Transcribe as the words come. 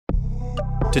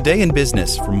Today in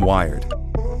Business from Wired.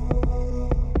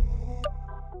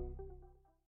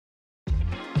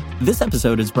 This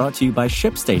episode is brought to you by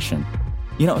ShipStation.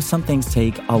 You know, some things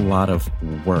take a lot of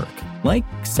work, like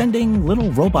sending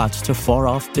little robots to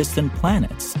far-off distant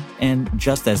planets. And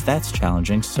just as that's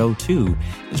challenging, so too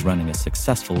is running a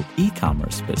successful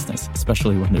e-commerce business,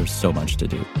 especially when there's so much to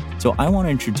do. So I want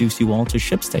to introduce you all to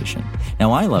ShipStation.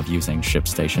 Now, I love using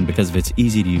ShipStation because of its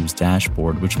easy-to-use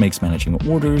dashboard, which makes managing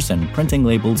orders and printing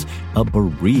labels a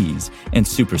breeze and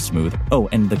super smooth. Oh,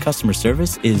 and the customer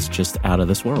service is just out of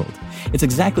this world. It's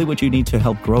exactly what you need to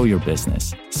help grow your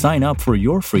business. Sign up for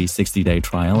your free 60-day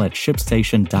trial at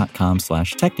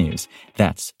shipstation.com/technews.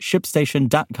 That's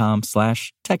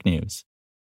shipstation.com/technews.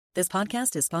 This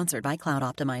podcast is sponsored by Cloud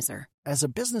Optimizer. As a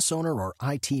business owner or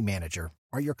IT manager,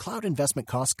 are your cloud investment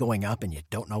costs going up and you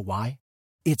don't know why?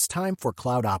 It's time for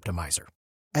Cloud Optimizer.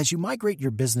 As you migrate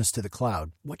your business to the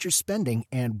cloud, what you're spending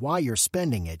and why you're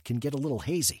spending it can get a little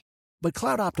hazy. But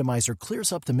Cloud Optimizer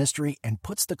clears up the mystery and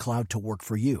puts the cloud to work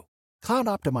for you. Cloud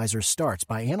Optimizer starts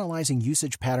by analyzing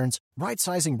usage patterns,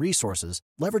 right-sizing resources,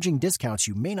 leveraging discounts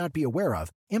you may not be aware of,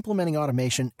 implementing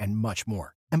automation, and much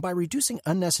more. And by reducing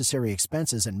unnecessary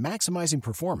expenses and maximizing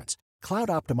performance, Cloud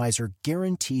Optimizer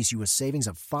guarantees you a savings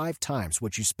of 5 times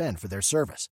what you spend for their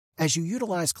service. As you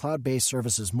utilize cloud-based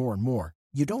services more and more,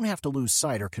 you don't have to lose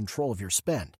sight or control of your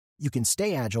spend. You can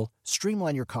stay agile,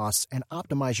 streamline your costs, and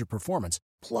optimize your performance,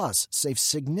 plus save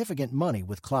significant money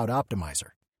with Cloud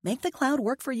Optimizer. Make the cloud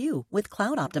work for you with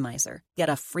Cloud Optimizer. Get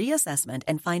a free assessment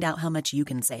and find out how much you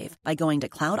can save by going to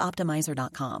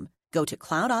cloudoptimizer.com. Go to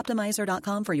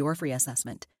cloudoptimizer.com for your free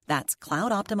assessment. That's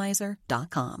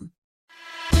cloudoptimizer.com.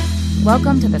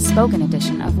 Welcome to the spoken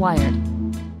edition of Wired.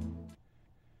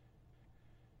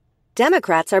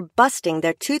 Democrats are busting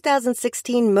their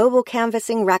 2016 mobile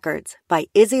canvassing records by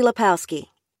Izzy Lepowski.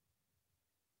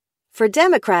 For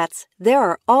Democrats, there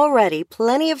are already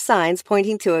plenty of signs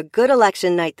pointing to a good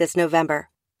election night this November.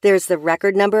 There's the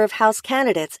record number of House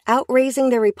candidates outraising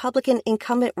their Republican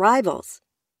incumbent rivals.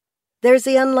 There's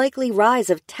the unlikely rise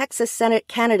of Texas Senate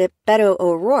candidate Beto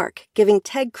O'Rourke giving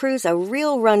Ted Cruz a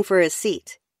real run for his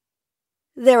seat.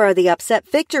 There are the upset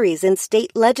victories in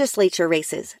state legislature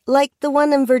races, like the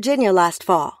one in Virginia last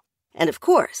fall. And of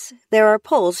course, there are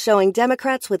polls showing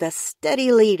Democrats with a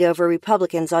steady lead over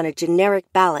Republicans on a generic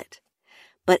ballot.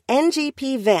 But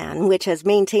NGP Van, which has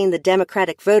maintained the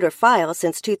Democratic voter file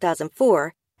since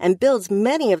 2004 and builds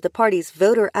many of the party's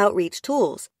voter outreach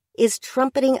tools, is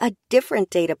trumpeting a different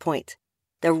data point: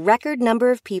 the record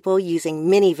number of people using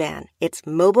Minivan, its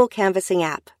mobile canvassing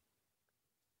app.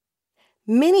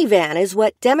 Minivan is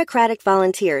what Democratic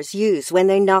volunteers use when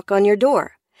they knock on your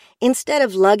door. Instead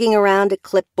of lugging around a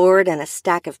clipboard and a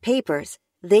stack of papers,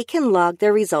 they can log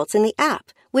their results in the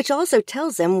app, which also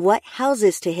tells them what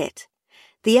houses to hit.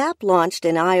 The app launched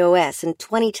in iOS in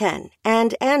 2010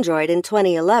 and Android in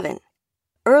 2011.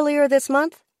 Earlier this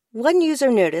month, one user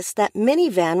noticed that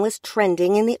Minivan was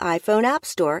trending in the iPhone App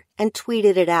Store and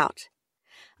tweeted it out.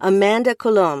 Amanda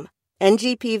Colomb,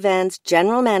 NGP Van's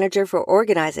general manager for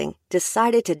organizing,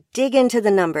 decided to dig into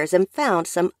the numbers and found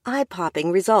some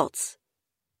eye-popping results.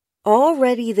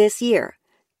 Already this year,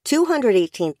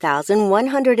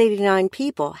 218,189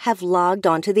 people have logged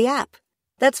onto the app.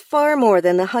 That's far more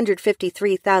than the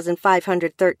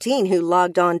 153,513 who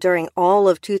logged on during all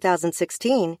of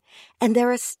 2016, and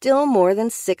there are still more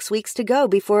than 6 weeks to go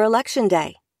before Election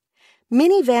Day.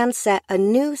 Minivan set a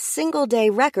new single-day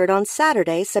record on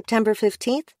Saturday, September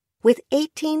 15th, with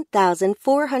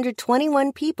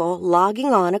 18,421 people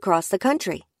logging on across the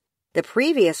country. The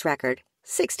previous record,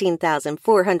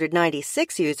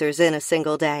 16,496 users in a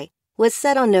single day, was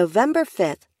set on November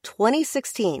 5th,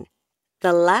 2016,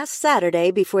 the last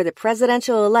Saturday before the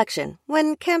presidential election,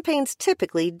 when campaigns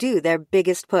typically do their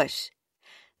biggest push.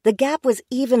 The gap was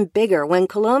even bigger when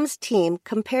Colomb's team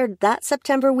compared that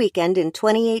September weekend in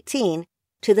 2018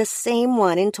 to the same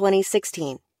one in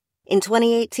 2016. In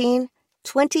 2018,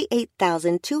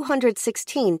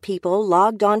 28,216 people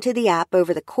logged onto the app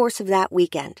over the course of that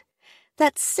weekend.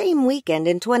 That same weekend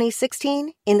in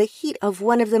 2016, in the heat of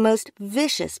one of the most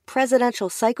vicious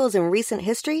presidential cycles in recent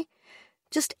history,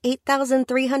 just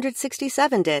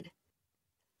 8,367 did.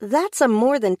 That's a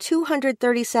more than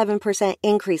 237%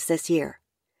 increase this year.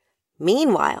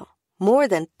 Meanwhile, more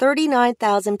than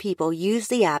 39,000 people used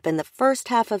the app in the first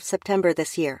half of September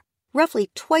this year, roughly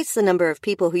twice the number of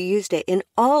people who used it in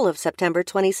all of September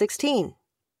 2016.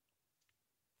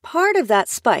 Part of that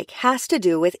spike has to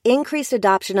do with increased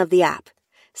adoption of the app.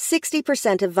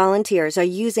 60% of volunteers are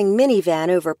using Minivan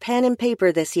over pen and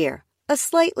paper this year, a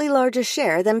slightly larger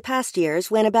share than past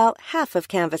years when about half of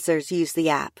canvassers use the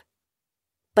app.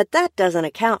 But that doesn't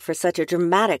account for such a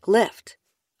dramatic lift.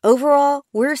 Overall,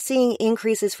 we're seeing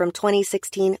increases from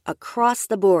 2016 across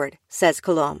the board, says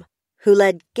Coulombe, who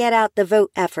led Get Out the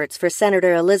Vote efforts for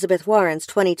Senator Elizabeth Warren's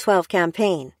 2012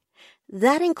 campaign.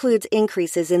 That includes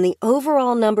increases in the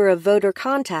overall number of voter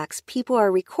contacts people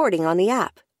are recording on the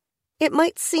app. It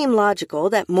might seem logical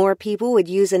that more people would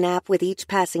use an app with each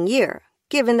passing year,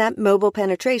 given that mobile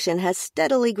penetration has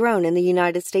steadily grown in the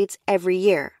United States every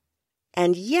year.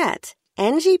 And yet,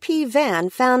 NGP Van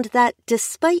found that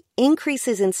despite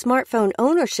increases in smartphone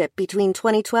ownership between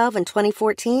 2012 and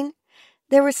 2014,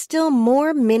 there were still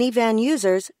more minivan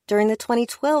users during the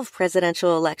 2012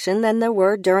 presidential election than there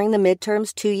were during the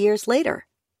midterms 2 years later.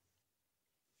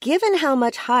 Given how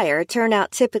much higher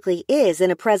turnout typically is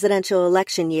in a presidential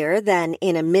election year than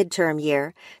in a midterm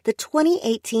year, the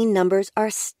 2018 numbers are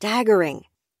staggering.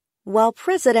 While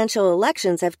presidential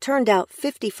elections have turned out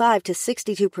 55 to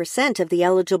 62% of the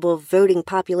eligible voting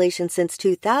population since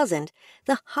 2000,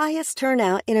 the highest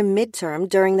turnout in a midterm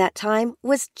during that time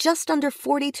was just under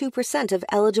 42% of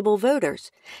eligible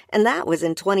voters, and that was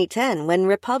in 2010 when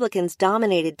Republicans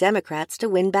dominated Democrats to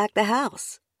win back the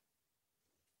House.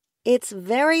 It's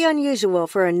very unusual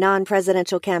for a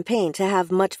non-presidential campaign to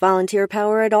have much volunteer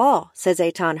power at all, says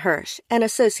Eitan Hirsch, an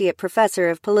associate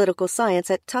professor of political science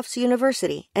at Tufts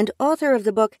University and author of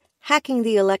the book Hacking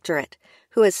the Electorate,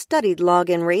 who has studied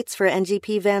login rates for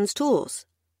NGP Van's tools.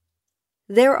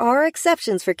 There are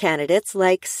exceptions for candidates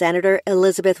like Senator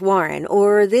Elizabeth Warren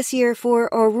or this year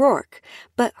for O'Rourke,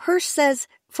 but Hirsch says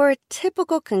for a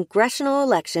typical congressional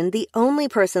election, the only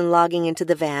person logging into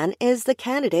the van is the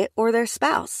candidate or their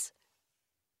spouse.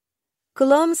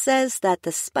 Coulombe says that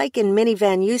the spike in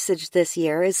minivan usage this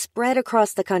year is spread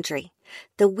across the country.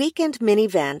 The weekend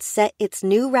minivan set its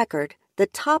new record. The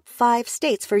top 5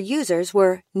 states for users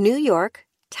were New York,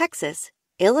 Texas,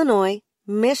 Illinois,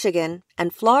 Michigan,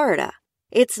 and Florida.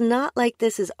 It's not like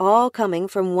this is all coming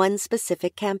from one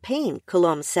specific campaign,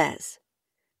 Coulombe says.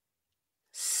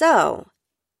 So,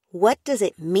 what does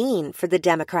it mean for the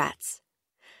Democrats?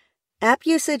 App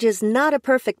usage is not a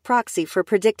perfect proxy for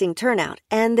predicting turnout,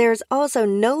 and there's also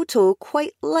no tool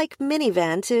quite like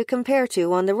Minivan to compare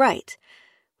to on the right.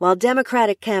 While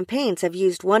Democratic campaigns have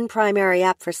used one primary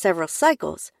app for several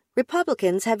cycles,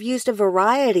 Republicans have used a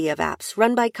variety of apps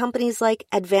run by companies like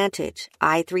Advantage,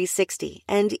 i360,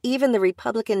 and even the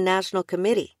Republican National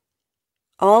Committee.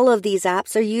 All of these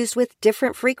apps are used with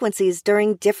different frequencies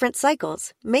during different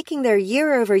cycles, making their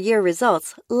year-over-year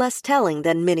results less telling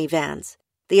than minivans.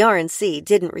 The RNC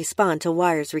didn't respond to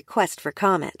Wire's request for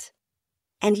comment.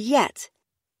 And yet,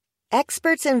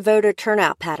 experts in voter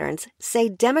turnout patterns say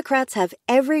Democrats have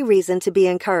every reason to be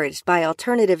encouraged by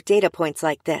alternative data points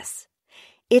like this.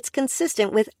 It's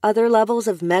consistent with other levels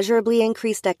of measurably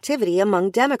increased activity among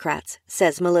Democrats,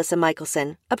 says Melissa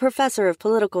Michelson, a professor of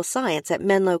political science at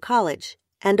Menlo College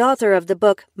and author of the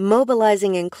book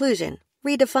Mobilizing Inclusion,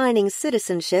 Redefining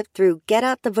Citizenship Through Get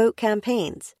Out the Vote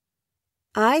Campaigns.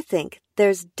 I think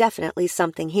there's definitely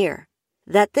something here.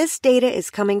 That this data is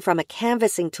coming from a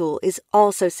canvassing tool is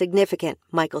also significant,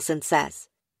 Michelson says.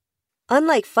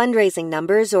 Unlike fundraising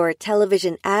numbers or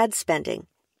television ad spending,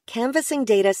 canvassing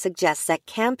data suggests that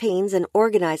campaigns and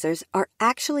organizers are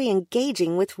actually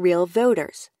engaging with real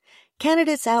voters.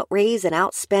 Candidates outraise and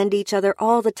outspend each other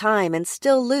all the time and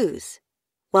still lose.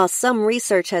 While some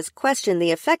research has questioned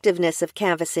the effectiveness of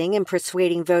canvassing in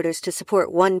persuading voters to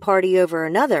support one party over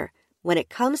another, when it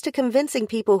comes to convincing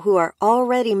people who are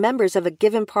already members of a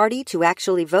given party to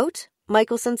actually vote,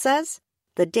 Michelson says,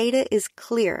 the data is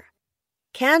clear.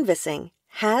 Canvassing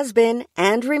has been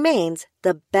and remains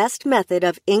the best method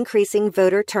of increasing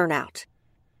voter turnout.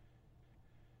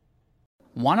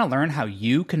 Want to learn how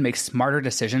you can make smarter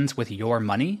decisions with your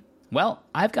money? Well,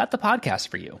 I've got the podcast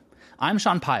for you. I'm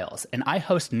Sean Piles, and I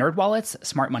host NerdWallet's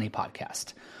Smart Money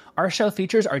Podcast. Our show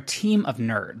features our team of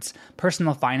nerds,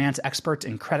 personal finance experts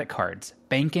in credit cards,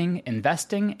 banking,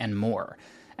 investing, and more.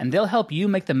 And they'll help you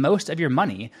make the most of your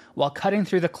money while cutting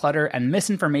through the clutter and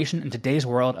misinformation in today's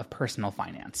world of personal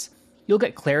finance. You'll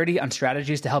get clarity on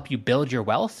strategies to help you build your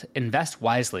wealth, invest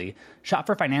wisely, shop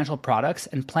for financial products,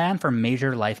 and plan for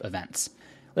major life events.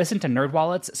 Listen to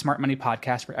NerdWallet's Smart Money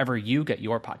Podcast wherever you get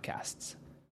your podcasts.